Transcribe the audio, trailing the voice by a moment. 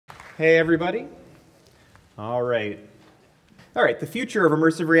Hey, everybody. All right. The future of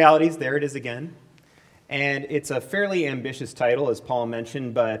immersive realities, there it is again. And it's a fairly ambitious title, as Paul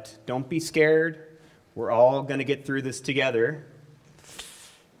mentioned, but don't be scared. We're all going to get through this together.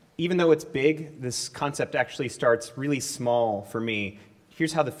 Even though it's big, this concept actually starts really small for me.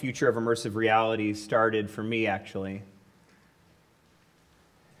 Here's how the future of immersive reality started for me, actually.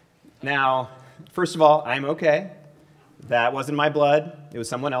 Now, first of all, I'm okay. That wasn't my blood. It was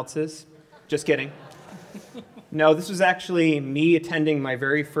someone else's. Just kidding. No, this was actually me attending my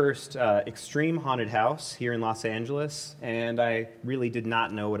very first extreme haunted house here in Los Angeles, and I really did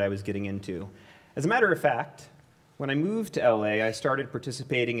not know what I was getting into. As a matter of fact, when I moved to LA, I started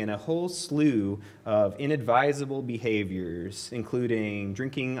participating in a whole slew of inadvisable behaviors, including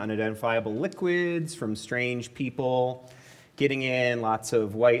drinking unidentifiable liquids from strange people, getting in lots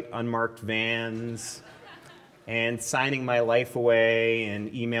of white unmarked vans, and signing my life away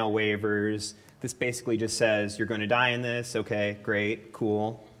in email waivers. This basically just says, you're going to die in this. Okay, great,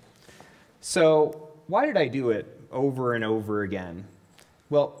 cool. So why did I do it over and over again?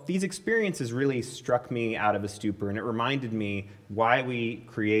 Well, these experiences really struck me out of a stupor, and it reminded me why we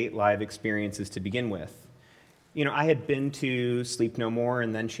create live experiences to begin with. You know, I had been to Sleep No More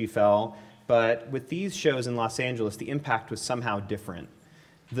and Then She Fell, but with these shows in Los Angeles, the impact was somehow different.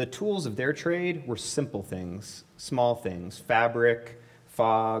 The tools of their trade were simple things, small things: fabric,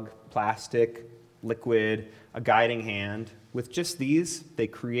 fog, plastic, liquid, a guiding hand. With just these, they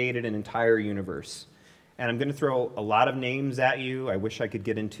created an entire universe. And I'm going to throw a lot of names at you. I wish I could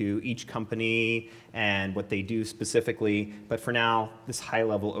get into each company and what they do specifically, but for now, this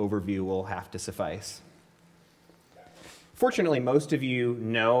high-level overview will have to suffice. Fortunately, most of you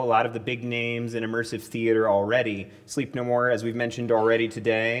know a lot of the big names in immersive theater already. Sleep No More, as we've mentioned already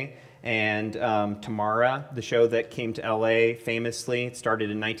today, and Tamara, the show that came to LA famously. It started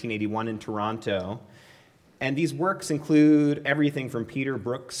in 1981 in Toronto. And these works include everything from Peter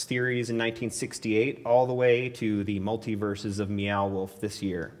Brook's theories in 1968 all the way to the multiverses of Meow Wolf this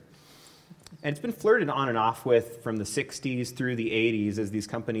year. And it's been flirted on and off with from the 60s through the 80s as these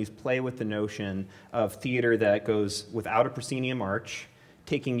companies play with the notion of theater that goes without a proscenium arch,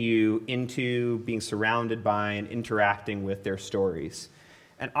 taking you into being surrounded by and interacting with their stories.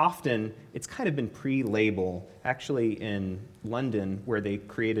 And often, it's kind of been pre-label. Actually, in London, where they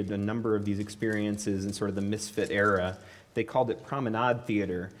created a number of these experiences in sort of the misfit era, they called it promenade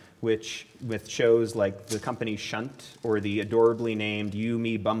theater, which, with shows like the company Shunt or the adorably named You,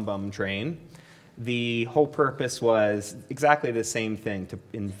 Me, Bum Bum Train, the whole purpose was exactly the same thing, to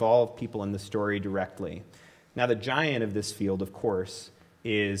involve people in the story directly. Now, the giant of this field, of course,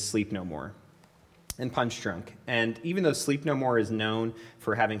 is Sleep No More and Punch Drunk. And even though Sleep No More is known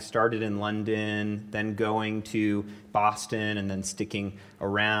for having started in London, then going to Boston, and then sticking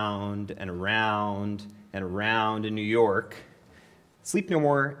around and around and around in New York, Sleep No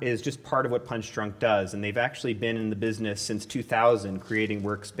More is just part of what Punch Drunk does, and they've actually been in the business since 2000, creating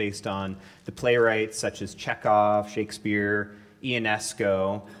works based on the playwrights such as Chekhov, Shakespeare,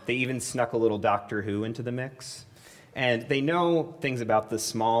 Ionesco. They even snuck a little Doctor Who into the mix. And they know things about the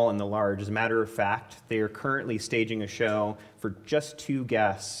small and the large. As a matter of fact, they are currently staging a show for just 2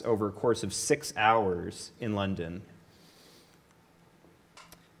 guests over a course of 6 hours in London.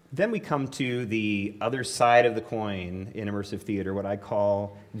 Then we come to the other side of the coin in immersive theater, what I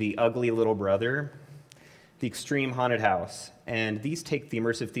call the ugly little brother, the extreme haunted house. And these take the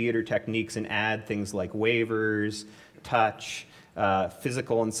immersive theater techniques and add things like waivers, touch,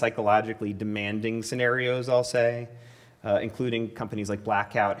 physical and psychologically demanding scenarios, I'll say, including companies like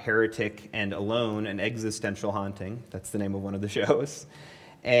Blackout, Heretic, and Alone, an existential haunting. That's the name of one of the shows.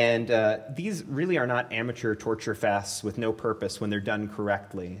 And these really are not amateur torture fests with no purpose when they're done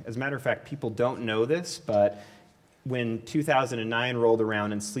correctly. As a matter of fact, people don't know this, but when 2009 rolled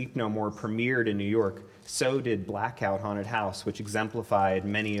around and Sleep No More premiered in New York, so did Blackout Haunted House, which exemplified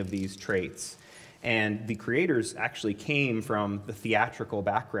many of these traits. And the creators actually came from the theatrical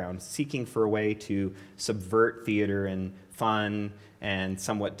background, seeking for a way to subvert theater in fun and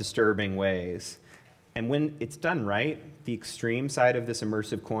somewhat disturbing ways. And when it's done right, the extreme side of this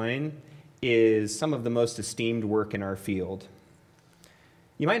immersive coin is some of the most esteemed work in our field.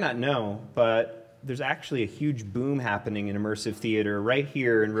 You might not know, but there's actually a huge boom happening in immersive theater right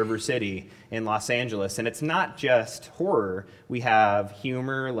here in River City in Los Angeles. And it's not just horror. We have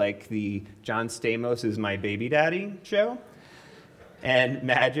humor like the John Stamos Is My Baby Daddy show, and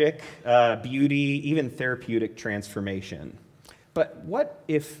magic, beauty, even therapeutic transformation. But what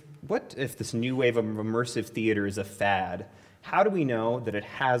if this new wave of immersive theater is a fad? How do we know that it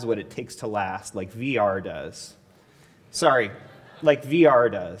has what it takes to last, like VR does? Sorry, like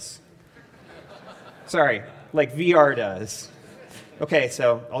VR does. Sorry, like VR does. Okay,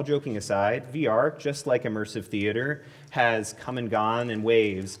 so all joking aside, VR, just like immersive theater, has come and gone in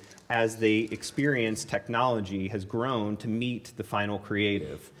waves as the experience technology has grown to meet the final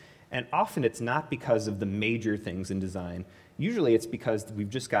creative. And often it's not because of the major things in design. Usually it's because we've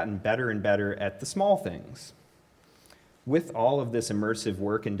just gotten better and better at the small things. With all of this immersive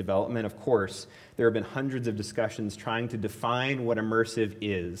work and development, of course, there have been hundreds of discussions trying to define what immersive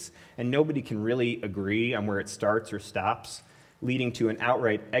is, and nobody can really agree on where it starts or stops, leading to an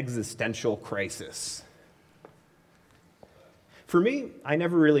outright existential crisis. For me, I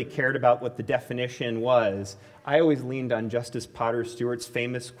never really cared about what the definition was. I always leaned on Justice Potter Stewart's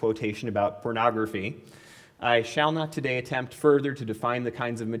famous quotation about pornography. I shall not today attempt further to define the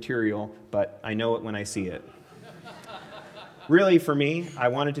kinds of material, but I know it when I see it. Really, for me, I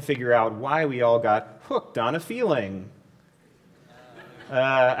wanted to figure out why we all got hooked on a feeling.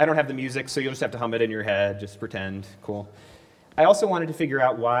 I don't have the music, so you'll just have to hum it in your head, just pretend, cool. I also wanted to figure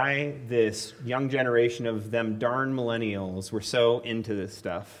out why this young generation of them darn millennials were so into this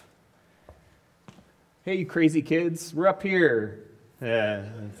stuff. Hey, you crazy kids, we're up here.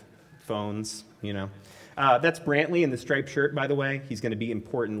 Phones, you know. That's Brantley in the striped shirt, by the way. He's going to be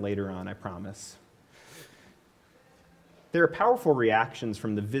important later on, I promise. There are powerful reactions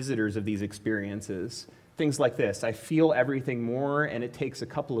from the visitors of these experiences. Things like this: I feel everything more, and it takes a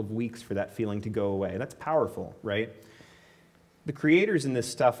couple of weeks for that feeling to go away. That's powerful, right? The creators in this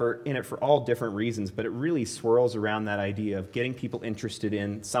stuff are in it for all different reasons, but it really swirls around that idea of getting people interested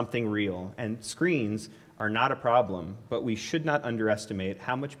in something real. And screens are not a problem, but we should not underestimate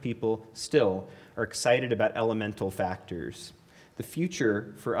how much people still are excited about elemental factors. The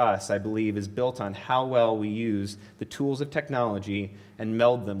future for us, I believe, is built on how well we use the tools of technology and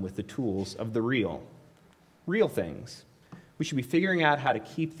meld them with the tools of the real things. We should be figuring out how to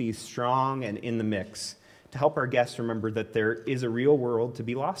keep these strong and in the mix to help our guests remember that there is a real world to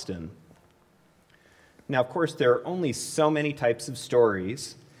be lost in. Now, of course, there are only so many types of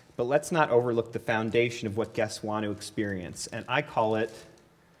stories, but let's not overlook the foundation of what guests want to experience, and I call it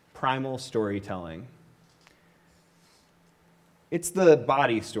primal storytelling. It's the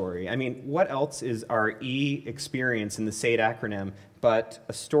body story. I mean, what else is our E experience in the SATE acronym but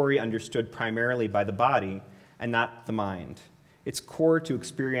a story understood primarily by the body and not the mind? It's core to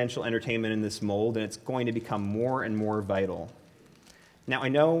experiential entertainment in this mold, and it's going to become more and more vital. Now, I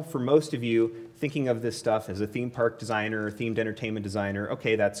know for most of you, thinking of this stuff as a theme park designer or themed entertainment designer,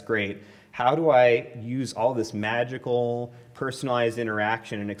 okay, that's great. How do I use all this magical, personalized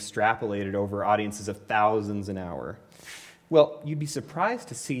interaction and extrapolate it over audiences of thousands an hour? Well, you'd be surprised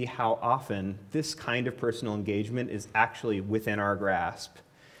to see how often this kind of personal engagement is actually within our grasp.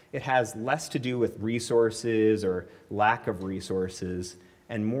 It has less to do with resources or lack of resources,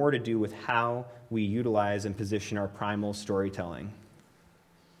 and more to do with how we utilize and position our primal storytelling.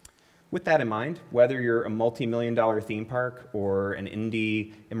 With that in mind, whether you're a multi-million-dollar theme park or an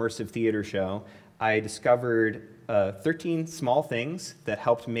indie immersive theater show, I discovered 13 small things that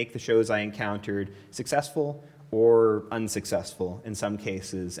helped make the shows I encountered successful or unsuccessful in some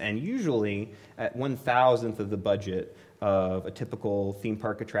cases, and usually at 1,000th of the budget of a typical theme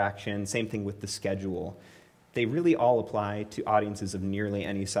park attraction. Same thing with the schedule. They really all apply to audiences of nearly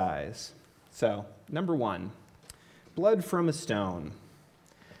any size. So, number one, blood from a stone.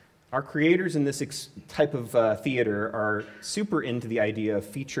 Our creators in this type of theater are super into the idea of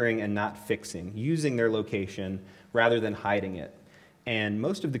featuring and not fixing, using their location rather than hiding it. And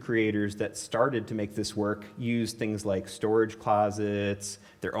most of the creators that started to make this work used things like storage closets,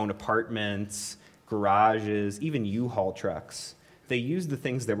 their own apartments, garages, even U-Haul trucks. They used the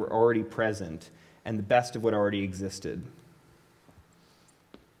things that were already present and the best of what already existed.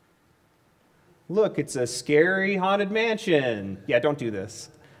 Look, it's a scary haunted mansion. Yeah, don't do this.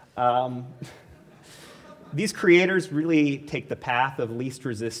 These creators really take the path of least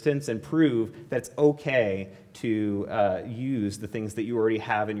resistance and prove that it's okay to use the things that you already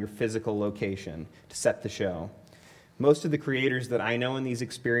have in your physical location to set the show. Most of the creators that I know in these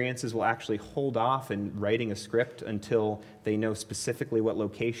experiences will actually hold off in writing a script until they know specifically what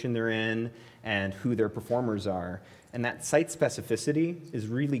location they're in and who their performers are. And that site specificity is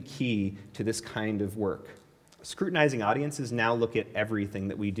really key to this kind of work. Scrutinizing audiences now look at everything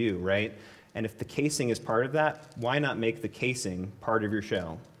that we do, right? And if the casing is part of that, why not make the casing part of your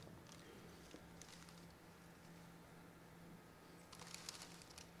show?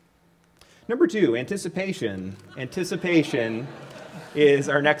 Number two, anticipation. Anticipation is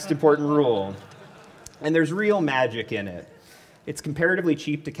our next important rule. And there's real magic in it. It's comparatively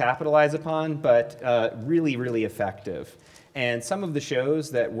cheap to capitalize upon, but really, really effective. And some of the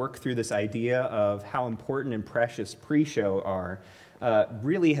shows that work through this idea of how important and precious pre-show are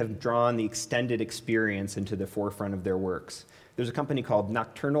really have drawn the extended experience into the forefront of their works. There's a company called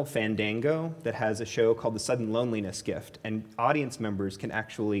Nocturnal Fandango that has a show called The Sudden Loneliness Gift, and audience members can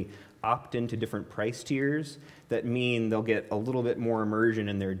actually opt into different price tiers that mean they'll get a little bit more immersion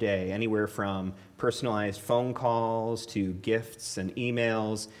in their day, anywhere from personalized phone calls to gifts and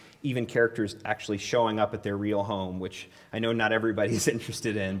emails, even characters actually showing up at their real home, which I know not everybody's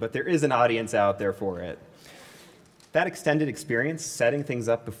interested in, but there is an audience out there for it. That extended experience, setting things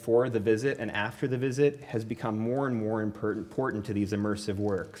up before the visit and after the visit, has become more and more important to these immersive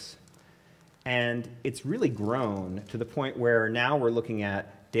works. And it's really grown to the point where now we're looking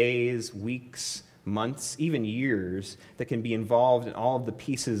at days, weeks, months, even years that can be involved in all of the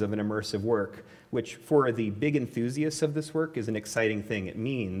pieces of an immersive work, which for the big enthusiasts of this work is an exciting thing. It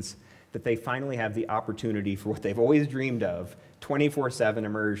means that they finally have the opportunity for what they've always dreamed of, 24/7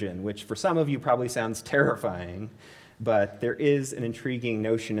 immersion, which for some of you probably sounds terrifying, but there is an intriguing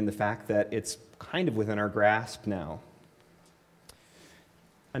notion in the fact that it's kind of within our grasp now.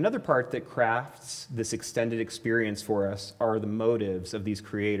 Another part that crafts this extended experience for us are the motives of these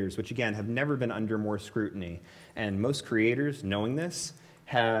creators, which again have never been under more scrutiny. And most creators, knowing this,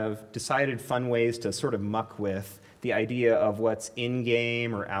 have decided fun ways to sort of muck with the idea of what's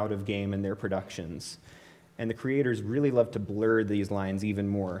in-game or out-of-game in their productions. And the creators really love to blur these lines even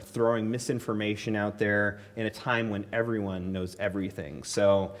more, throwing misinformation out there in a time when everyone knows everything.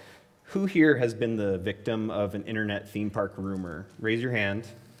 So who here has been the victim of an internet theme park rumor? Raise your hand.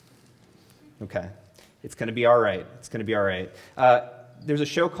 Okay. It's going to be all right. It's going to be all right. There's a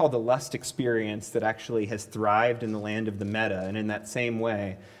show called The Lust Experience that actually has thrived in the land of the meta, and in that same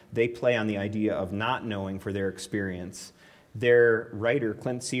way, they play on the idea of not knowing for their experience. Their writer,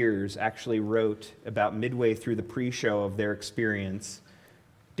 Clint Sears, actually wrote about midway through the pre-show of their experience,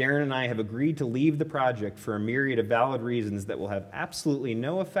 Darren and I have agreed to leave the project for a myriad of valid reasons that will have absolutely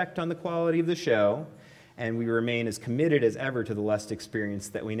no effect on the quality of the show, and we remain as committed as ever to the Lust Experience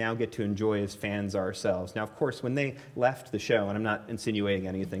that we now get to enjoy as fans ourselves. Now, of course, when they left the show, and I'm not insinuating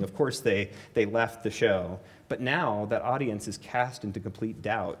anything, of course they left the show, but now that audience is cast into complete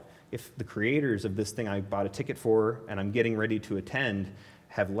doubt. If the creators of this thing I bought a ticket for and I'm getting ready to attend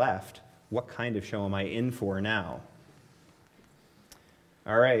have left, what kind of show am I in for now?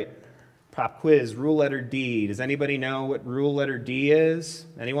 All right, pop quiz, rule letter D. Does anybody know what rule letter D is?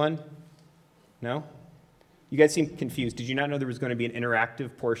 Anyone? No? You guys seem confused. Did you not know there was going to be an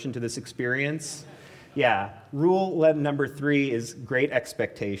interactive portion to this experience? Yeah, rule number 3 is great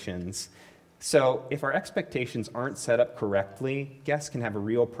expectations. So if our expectations aren't set up correctly, guests can have a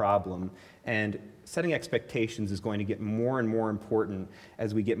real problem, and setting expectations is going to get more and more important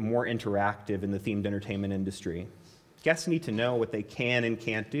as we get more interactive in the themed entertainment industry. Guests need to know what they can and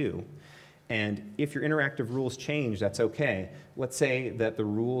can't do. And if your interactive rules change, that's okay. Let's say that the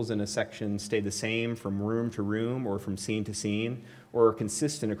rules in a section stay the same from room to room or from scene to scene, or are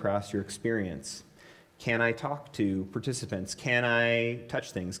consistent across your experience. Can I talk to participants? Can I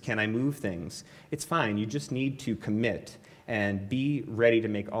touch things? Can I move things? It's fine. You just need to commit and be ready to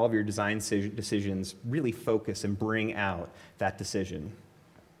make all of your design decisions, really focus and bring out that decision.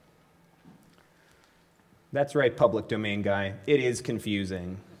 That's right, public domain guy. It is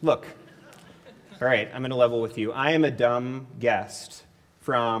confusing. Look, all right, I'm going to level with you. I am a dumb guest.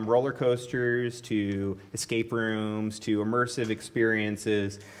 From roller coasters to escape rooms to immersive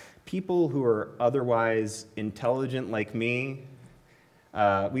experiences, people who are otherwise intelligent like me,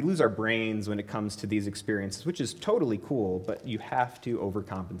 we lose our brains when it comes to these experiences, which is totally cool, but you have to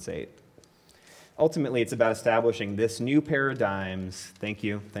overcompensate. Ultimately, it's about establishing this new paradigms. Thank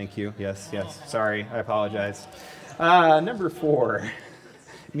you, yes, sorry, I apologize. Number 4,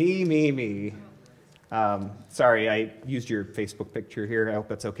 me. Sorry, I used your Facebook picture here. I hope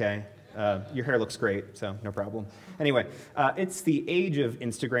that's okay. Your hair looks great, so no problem. Anyway, it's the age of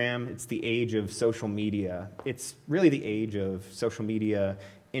Instagram. It's the age of social media. It's really the age of social media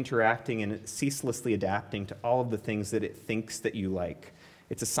interacting and ceaselessly adapting to all of the things that it thinks that you like.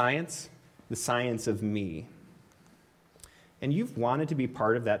 It's a science, the science of me. And you've wanted to be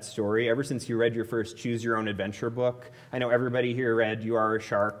part of that story ever since you read your first Choose Your Own Adventure book. I know everybody here read You Are a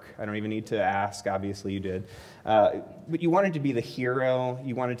Shark. I don't even need to ask. Obviously you did. But you wanted to be the hero.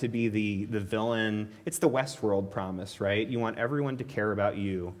 You wanted to be the villain. It's the Westworld promise, right? You want everyone to care about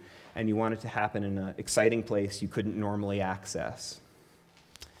you. And you want it to happen in an exciting place you couldn't normally access.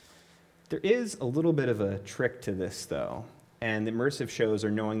 There is a little bit of a trick to this, though. And the immersive shows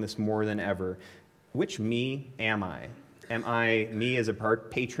are knowing this more than ever. Which me am I? Am I me as a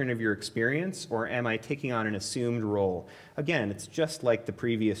patron of your experience, or am I taking on an assumed role? Again, it's just like the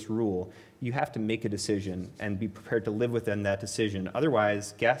previous rule. You have to make a decision and be prepared to live within that decision.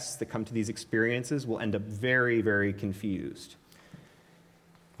 Otherwise, guests that come to these experiences will end up very, very confused.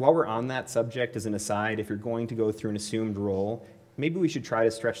 While we're on that subject, as an aside, if you're going to go through an assumed role, maybe we should try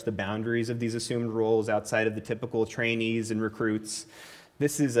to stretch the boundaries of these assumed roles outside of the typical trainees and recruits.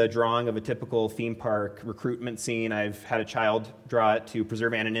 This is a drawing of a typical theme park recruitment scene. I've had a child draw it to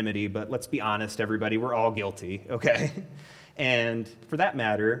preserve anonymity, but let's be honest, everybody, we're all guilty, okay? And for that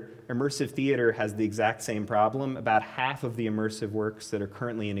matter, immersive theater has the exact same problem. About half of the immersive works that are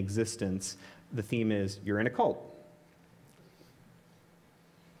currently in existence, the theme is you're in a cult.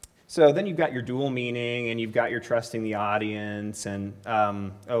 So then you've got your dual meaning, and you've got your trusting the audience, and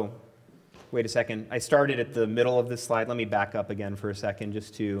oh, wait a second. I started at the middle of this slide. Let me back up again for a second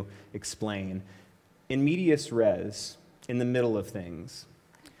just to explain. In medias res, in the middle of things,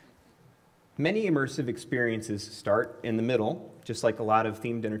 many immersive experiences start in the middle, just like a lot of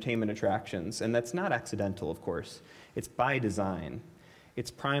themed entertainment attractions, and that's not accidental, of course. It's by design. It's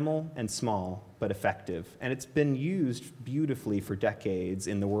primal and small, but effective, and it's been used beautifully for decades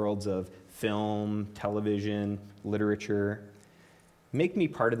in the worlds of film, television, literature. Make me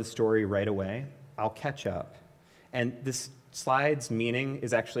part of the story right away, I'll catch up. And this slide's meaning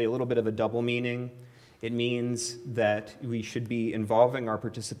is actually a little bit of a double meaning. It means that we should be involving our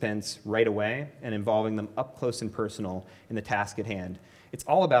participants right away and involving them up close and personal in the task at hand. It's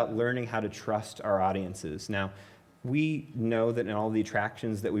all about learning how to trust our audiences. Now, we know that in all the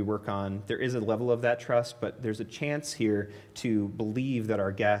attractions that we work on, there is a level of that trust, but there's a chance here to believe that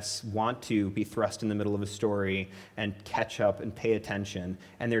our guests want to be thrust in the middle of a story and catch up and pay attention.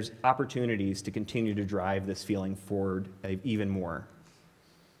 And there's opportunities to continue to drive this feeling forward even more.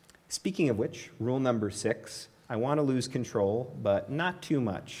 Speaking of which, rule number 6, I want to lose control, but not too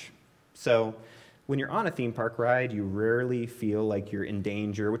much. So when you're on a theme park ride, you rarely feel like you're in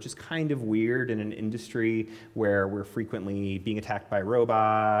danger, which is kind of weird in an industry where we're frequently being attacked by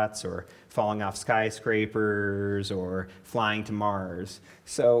robots or falling off skyscrapers or flying to Mars.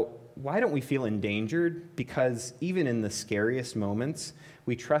 So why don't we feel endangered? Because even in the scariest moments,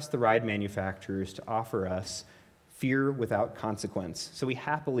 we trust the ride manufacturers to offer us fear without consequence. So we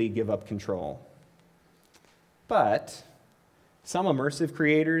happily give up control. But some immersive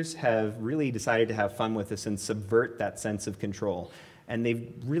creators have really decided to have fun with this and subvert that sense of control. And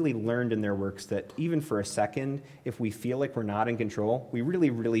they've really learned in their works that even for a second, if we feel like we're not in control, we really,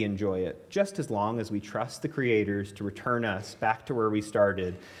 really enjoy it, just as long as we trust the creators to return us back to where we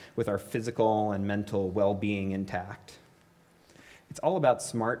started with our physical and mental well-being intact. It's all about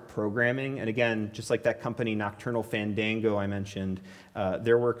smart programming. And again, just like that company Nocturnal Fandango I mentioned,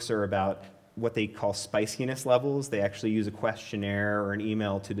 their works are about what they call spiciness levels. They actually use a questionnaire or an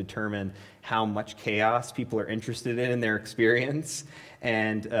email to determine how much chaos people are interested in their experience.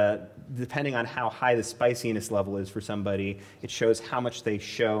 And depending on how high the spiciness level is for somebody, it shows how much they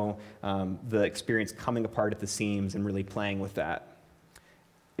show the experience coming apart at the seams and really playing with that.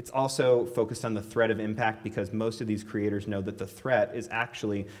 It's also focused on the threat of impact because most of these creators know that the threat is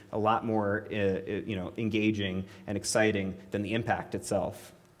actually a lot more engaging and exciting than the impact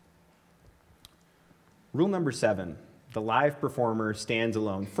itself. Rule number 7, the live performer stands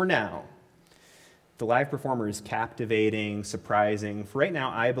alone for now. The live performer is captivating, surprising. For right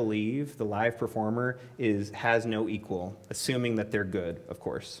now, I believe the live performer has no equal, assuming that they're good, of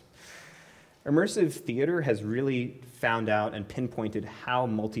course. Immersive theater has really found out and pinpointed how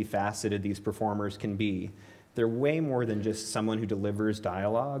multifaceted these performers can be. They're way more than just someone who delivers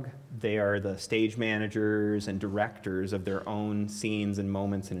dialogue. They are the stage managers and directors of their own scenes and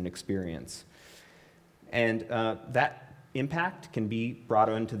moments in an experience. And that impact can be brought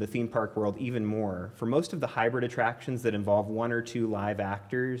into the theme park world even more. For most of the hybrid attractions that involve 1 or 2 live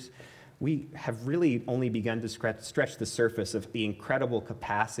actors, we have really only begun to stretch the surface of the incredible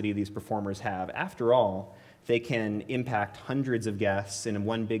capacity these performers have. After all, they can impact hundreds of guests in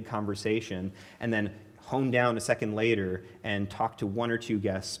one big conversation and then hone down a second later and talk to 1 or 2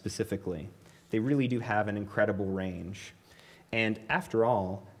 guests specifically. They really do have an incredible range. And after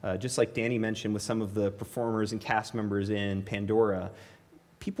all, just like Danny mentioned with some of the performers and cast members in Pandora,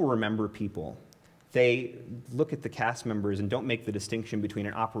 people remember people. They look at the cast members and don't make the distinction between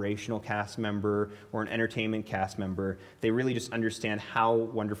an operational cast member or an entertainment cast member. They really just understand how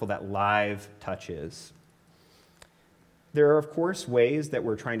wonderful that live touch is. There are, of course, ways that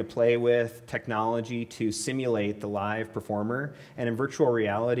we're trying to play with technology to simulate the live performer. And in virtual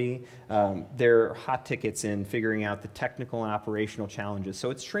reality, there are hot tickets in figuring out the technical and operational challenges. So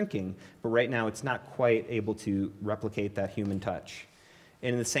it's shrinking, but right now it's not quite able to replicate that human touch.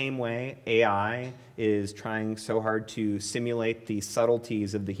 In the same way, AI is trying so hard to simulate the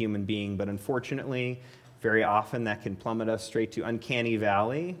subtleties of the human being, but unfortunately, very often that can plummet us straight to uncanny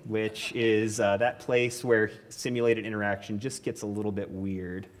valley, which is that place where simulated interaction just gets a little bit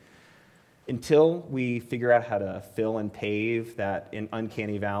weird. Until we figure out how to fill and pave that in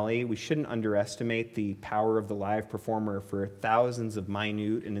uncanny valley, we shouldn't underestimate the power of the live performer for thousands of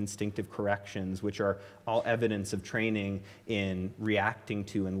minute and instinctive corrections, which are all evidence of training in reacting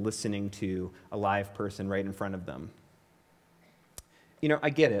to and listening to a live person right in front of them. You know, I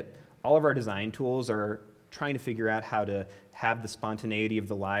get it. All of our design tools are trying to figure out how to have the spontaneity of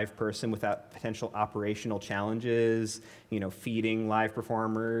the live person without potential operational challenges, you know, feeding live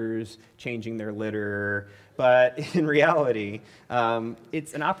performers, changing their litter. But in reality,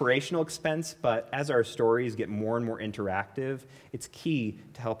 it's an operational expense, but as our stories get more and more interactive, it's key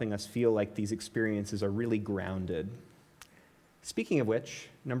to helping us feel like these experiences are really grounded. Speaking of which,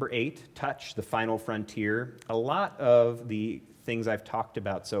 number 8, touch, the final frontier. A lot of the things I've talked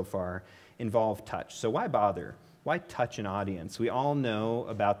about so far involve touch. So why bother? Why touch an audience? We all know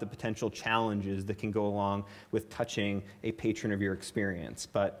about the potential challenges that can go along with touching a patron of your experience.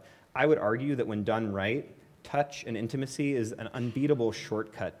 But I would argue that when done right, touch and intimacy is an unbeatable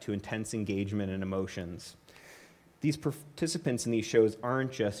shortcut to intense engagement and emotions. These participants in these shows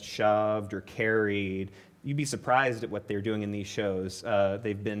aren't just shoved or carried. You'd be surprised at what they're doing in these shows.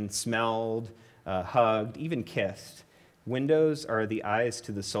 They've been smelled, hugged, even kissed. Windows are the eyes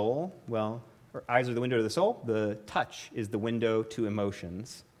to the soul. Well, or eyes are the window to the soul. The touch is the window to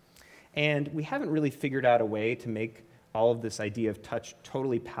emotions. And we haven't really figured out a way to make all of this idea of touch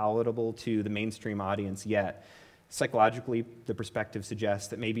totally palatable to the mainstream audience yet. Psychologically, the perspective suggests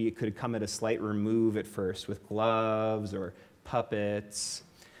that maybe it could come at a slight remove at first with gloves or puppets.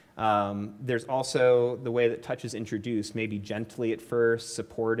 There's also the way that touch is introduced, maybe gently at first,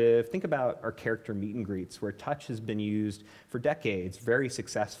 supportive. Think about our character meet and greets, where touch has been used for decades very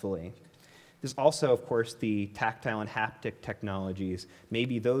successfully. There's also, of course, the tactile and haptic technologies.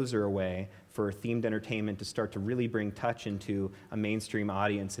 Maybe those are a way for themed entertainment to start to really bring touch into a mainstream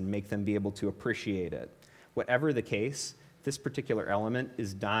audience and make them be able to appreciate it. Whatever the case, this particular element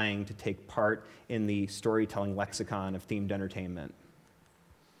is dying to take part in the storytelling lexicon of themed entertainment.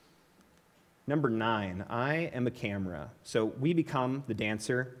 Number 9, I am a camera. So we become the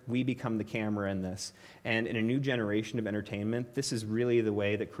dancer, we become the camera in this. And in a new generation of entertainment, this is really the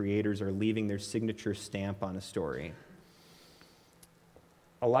way that creators are leaving their signature stamp on a story.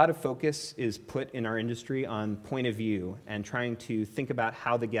 A lot of focus is put in our industry on point of view and trying to think about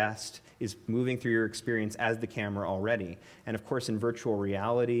how the guest is moving through your experience as the camera already. And of course, in virtual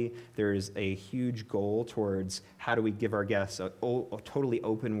reality, there is a huge goal towards how do we give our guests a totally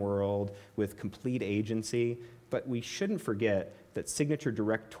open world with complete agency. But we shouldn't forget that signature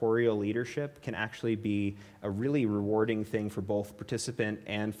directorial leadership can actually be a really rewarding thing for both participant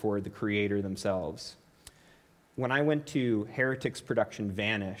and for the creator themselves. When I went to Heretic's production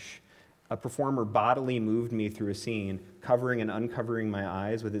Vanish, a performer bodily moved me through a scene, covering and uncovering my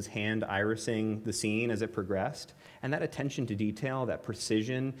eyes with his hand irising the scene as it progressed. And that attention to detail, that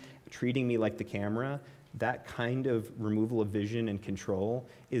precision, treating me like the camera, that kind of removal of vision and control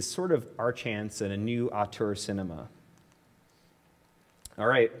is sort of our chance at a new auteur cinema. All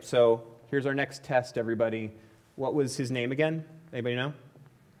right, so here's our next test, everybody. What was his name again? Anybody know?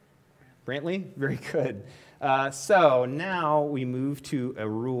 Brantley? Very good. So now we move to a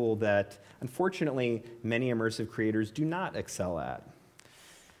rule that, unfortunately, many immersive creators do not excel at.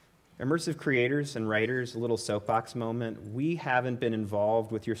 Immersive creators and writers, a little soapbox moment, we haven't been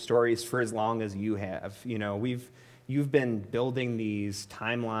involved with your stories for as long as you have. You know, you've been building these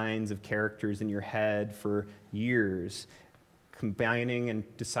timelines of characters in your head for years, combining and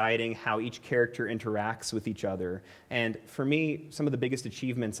deciding how each character interacts with each other. And for me, some of the biggest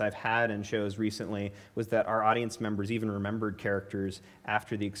achievements I've had in shows recently was that our audience members even remembered characters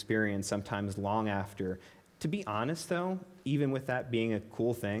after the experience, sometimes long after. To be honest, though, even with that being a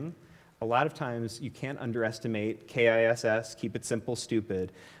cool thing, a lot of times you can't underestimate KISS, keep it simple,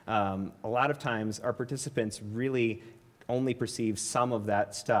 stupid. A lot of times our participants really only perceive some of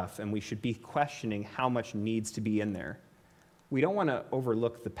that stuff, and we should be questioning how much needs to be in there. We don't want to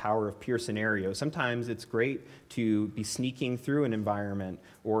overlook the power of pure scenario. Sometimes it's great to be sneaking through an environment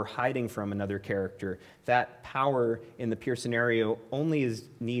or hiding from another character. That power in the pure scenario only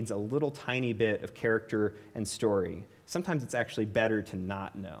needs a little tiny bit of character and story. sometimes it's actually better to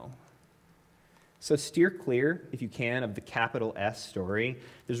not know. So steer clear, if you can, of the capital S story.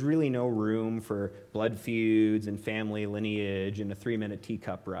 There's really no room for blood feuds and family lineage and a 3-minute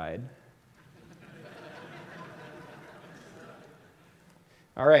teacup ride.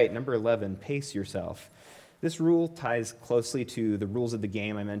 All right, number 11, pace yourself. This rule ties closely to the rules of the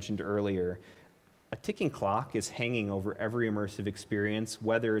game I mentioned earlier. A ticking clock is hanging over every immersive experience,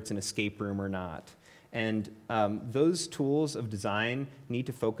 whether it's an escape room or not. And those tools of design need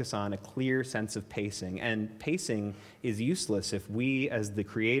to focus on a clear sense of pacing. And pacing is useless if we, as the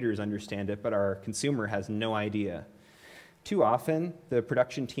creators, understand it, but our consumer has no idea. Too often, the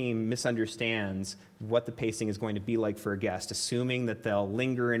production team misunderstands what the pacing is going to be like for a guest, assuming that they'll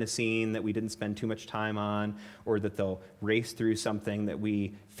linger in a scene that we didn't spend too much time on, or that they'll race through something that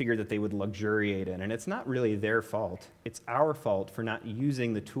we figured that they would luxuriate in. And it's not really their fault. It's our fault for not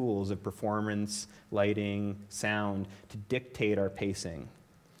using the tools of performance, lighting, sound to dictate our pacing.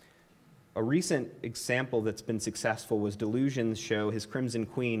 A recent example that's been successful was Delusion's show, His Crimson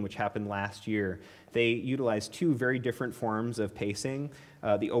Queen, which happened last year. They utilized two very different forms of pacing,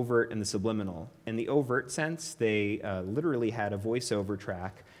 the overt and the subliminal. In the overt sense, they literally had a voiceover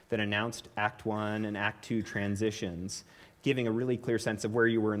track that announced Act 1 and Act 2 transitions, giving a really clear sense of where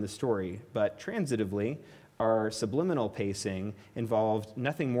you were in the story. But transitively, our subliminal pacing involved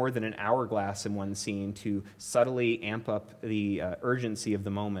nothing more than an hourglass in one scene to subtly amp up the urgency of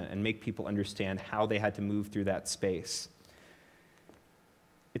the moment and make people understand how they had to move through that space.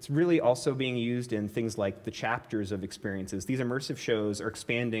 It's really also being used in things like the chapters of experiences. These immersive shows are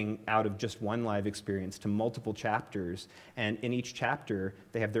expanding out of just one live experience to multiple chapters, and in each chapter,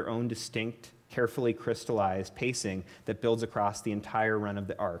 they have their own distinct, carefully crystallized pacing that builds across the entire run of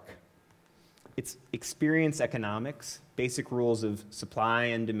the arc. It's experience economics, basic rules of supply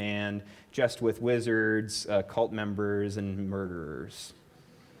and demand, just with wizards, cult members, and murderers.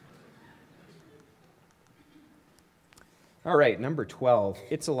 All right, number 12,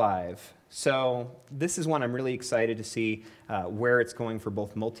 It's Alive. So this is one I'm really excited to see where it's going for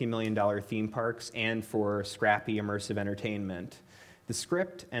both multi-million-dollar theme parks and for scrappy immersive entertainment. The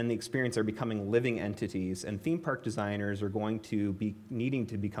script and the experience are becoming living entities, and theme park designers are going to be needing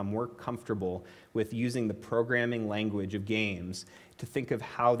to become more comfortable with using the programming language of games to think of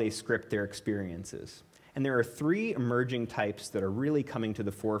how they script their experiences. And there are three emerging types that are really coming to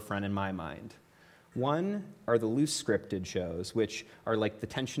the forefront in my mind. One are the loose scripted shows, which are like the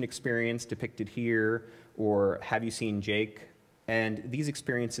tension experience depicted here, or Have You Seen Jake? And these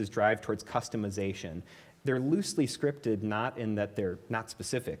experiences drive towards customization. They're loosely scripted, not in that they're not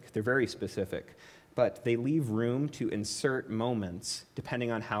specific. They're very specific. But they leave room to insert moments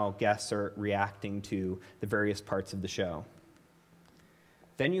depending on how guests are reacting to the various parts of the show.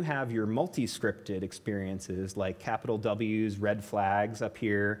 Then you have your multi-scripted experiences like Capital W's Red Flags up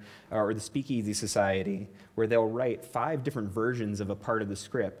here, or the Speakeasy Society, where they'll write 5 different versions of a part of the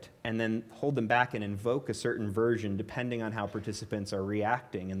script and then hold them back and invoke a certain version depending on how participants are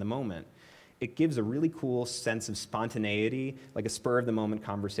reacting in the moment. It gives a really cool sense of spontaneity, like a spur-of-the-moment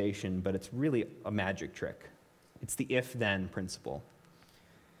conversation, but it's really a magic trick. It's the if-then principle.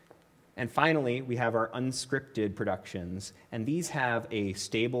 And finally, we have our unscripted productions, and these have a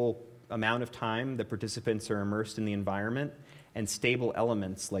stable amount of time that participants are immersed in the environment, and stable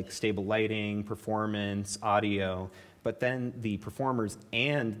elements like stable lighting, performance, audio, but then the performers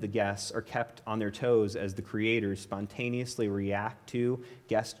and the guests are kept on their toes as the creators spontaneously react to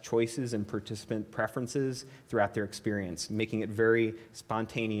guest choices and participant preferences throughout their experience, making it very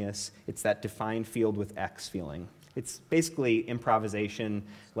spontaneous. It's that defined field with X feeling. It's basically improvisation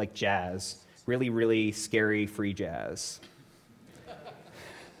like jazz, really, really scary free jazz.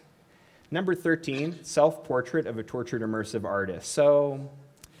 Number 13, self-portrait of a tortured immersive artist. So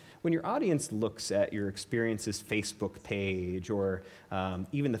when your audience looks at your experience's Facebook page or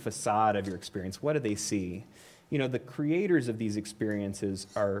even the facade of your experience, what do they see? You know, the creators of these experiences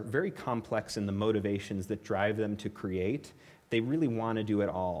are very complex in the motivations that drive them to create. They really want to do it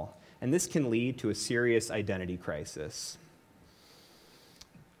all. And this can lead to a serious identity crisis.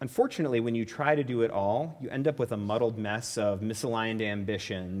 Unfortunately, when you try to do it all, you end up with a muddled mess of misaligned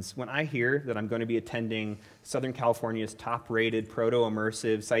ambitions. When I hear that I'm going to be attending Southern California's top-rated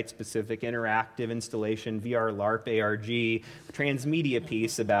proto-immersive, site-specific, interactive installation, VR LARP ARG, transmedia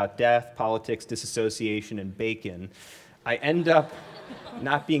piece about death, politics, disassociation, and bacon, I end up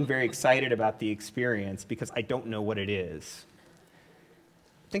not being very excited about the experience because I don't know what it is.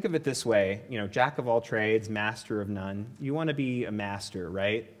 Think of it this way, you know, jack of all trades, master of none. You want to be a master,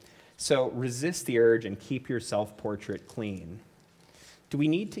 right? So resist the urge and keep your self-portrait clean. Do we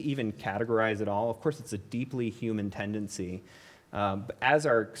need to even categorize it all? Of course, it's a deeply human tendency. But as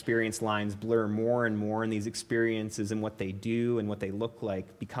our experience lines blur more and more, and these experiences and what they do and what they look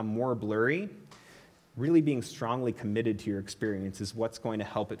like become more blurry, really being strongly committed to your experience is what's going to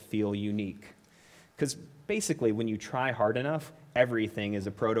help it feel unique. Because basically, when you try hard enough, everything is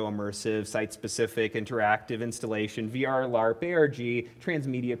a proto-immersive, site-specific, interactive installation, VR, LARP, ARG,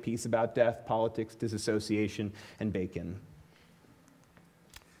 transmedia piece about death, politics, disassociation, and bacon.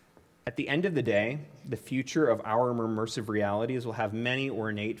 At the end of the day, the future of our immersive realities will have many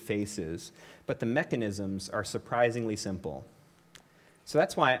ornate faces, but the mechanisms are surprisingly simple. So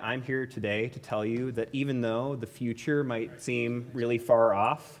that's why I'm here today to tell you that even though the future might seem really far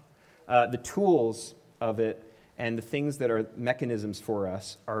off, the tools of it and the things that are mechanisms for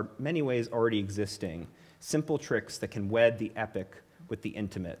us are in many ways already existing. Simple tricks that can wed the epic with the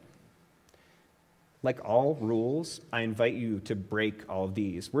intimate. Like all rules, I invite you to break all of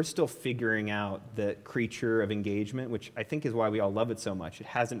these. We're still figuring out the creature of engagement, which I think is why we all love it so much. It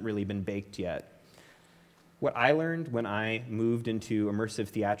hasn't really been baked yet. What I learned when I moved into immersive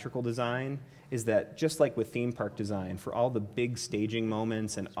theatrical design is that just like with theme park design, for all the big staging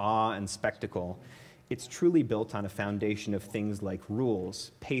moments and awe and spectacle, it's truly built on a foundation of things like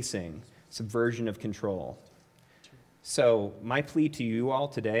rules, pacing, subversion of control. So my plea to you all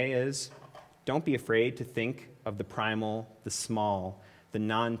today is, don't be afraid to think of the primal, the small, the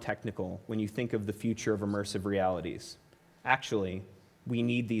non-technical when you think of the future of immersive realities. Actually, we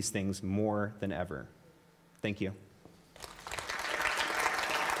need these things more than ever. Thank you.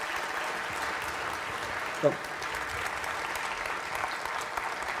 Oh.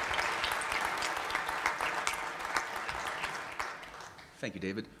 Thank you,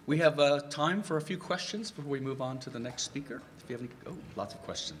 David. We have time for a few questions before we move on to the next speaker. If you have any, lots of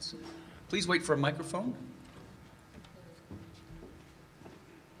questions. Please wait for a microphone.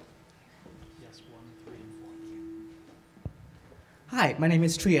 Yes, 1, 3, 4. Hi, my name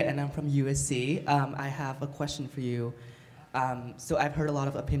is Tria, and I'm from USC. I have a question for you. So I've heard a lot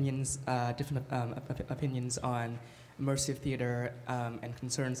of opinions, different opinions on immersive theater and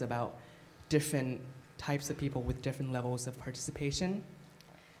concerns about different types of people with different levels of participation.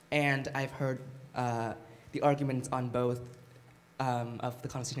 And I've heard the arguments on both of the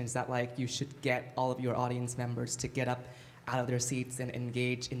constituents that like you should get all of your audience members to get up out of their seats and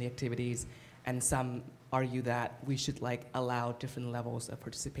engage in the activities, and some argue that we should like allow different levels of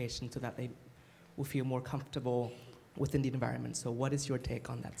participation so that they will feel more comfortable within the environment. So what is your take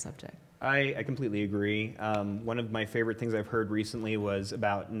on that subject? I completely agree. One of my favorite things I've heard recently was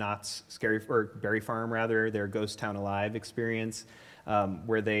about Knott's Berry Farm, rather, their Ghost Town Alive experience,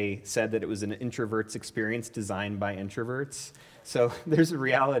 where they said that it was an introvert's experience designed by introverts. So there's a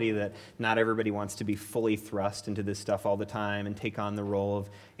reality that not everybody wants to be fully thrust into this stuff all the time and take on the role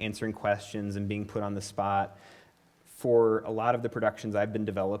of answering questions and being put on the spot. For a lot of the productions I've been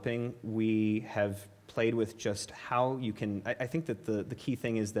developing, we have played with just how you can, I think that the key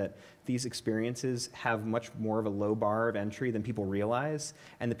thing is that these experiences have much more of a low bar of entry than people realize,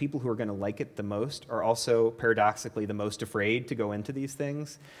 and the people who are going to like it the most are also paradoxically the most afraid to go into these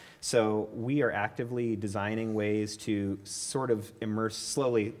things. So we are actively designing ways to sort of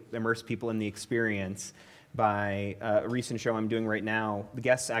slowly immerse people in the experience. By a recent show I'm doing right now, the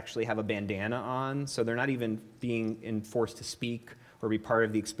guests actually have a bandana on, so they're not even being forced to speak or be part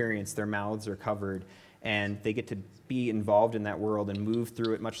of the experience. Their mouths are covered, and they get to be involved in that world and move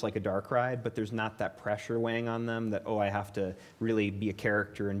through it much like a dark ride, but there's not that pressure weighing on them that, oh, I have to really be a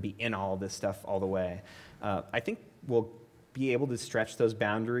character and be in all this stuff all the way. I think we'll be able to stretch those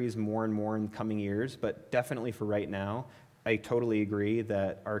boundaries more and more in coming years, but definitely for right now, I totally agree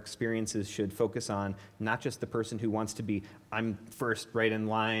that our experiences should focus on not just the person who wants to be, I'm first right in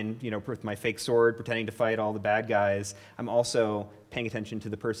line, you know, with my fake sword, pretending to fight all the bad guys. I'm also paying attention to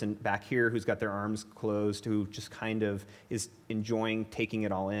the person back here who's got their arms closed, who just kind of is enjoying taking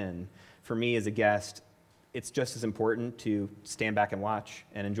it all in. For me as a guest, it's just as important to stand back and watch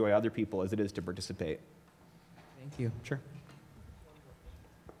and enjoy other people as it is to participate. Thank you. Sure.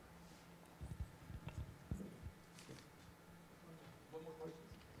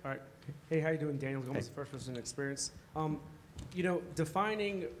 All right. Hey, how you doing, Daniel? Almost the first person experience. You know,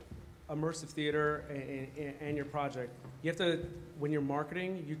 defining immersive theater and your project, you have to, when you're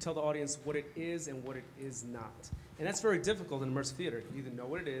marketing, you tell the audience what it is and what it is not. And that's very difficult in immersive theater. You either know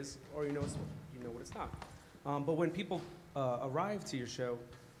what it is or you know what it's not. But when people arrive to your show,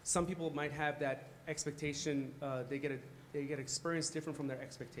 some people might have that expectation. They get experience different from their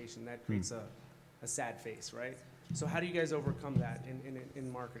expectation. That creates a sad face, right? So how do you guys overcome that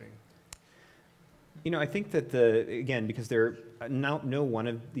in marketing? I think that again, because no one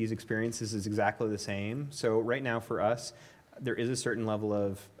of these experiences is exactly the same. So right now for us, there is a certain level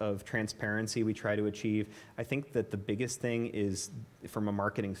of transparency we try to achieve. I think that the biggest thing is, from a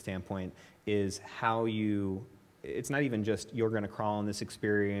marketing standpoint, is how it's not even just you're going to crawl in this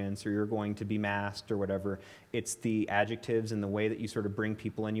experience or you're going to be masked or whatever. It's the adjectives and the way that you sort of bring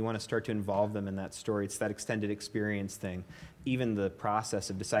people in. You want to start to involve them in that story. It's that extended experience thing. Even the process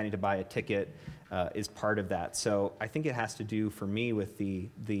of deciding to buy a ticket is part of that. So I think it has to do, for me, with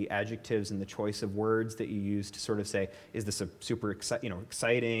the adjectives and the choice of words that you use to sort of say, is this a super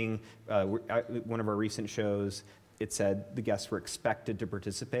exciting? One of our recent shows, it said the guests were expected to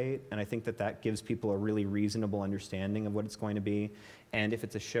participate, and I think that gives people a really reasonable understanding of what it's going to be. And if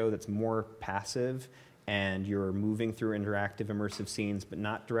it's a show that's more passive and you're moving through interactive, immersive scenes but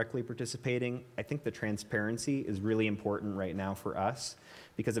not directly participating, I think the transparency is really important right now for us,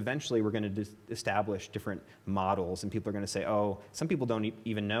 because eventually we're going to establish different models, and people are going to say, oh, some people don't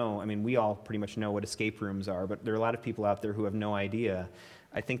even know. I mean, we all pretty much know what escape rooms are, but there are a lot of people out there who have no idea.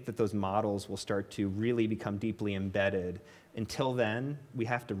 I think that those models will start to really become deeply embedded. Until then, we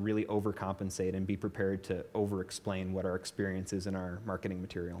have to really overcompensate and be prepared to over-explain what our experience is in our marketing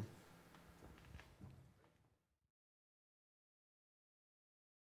material.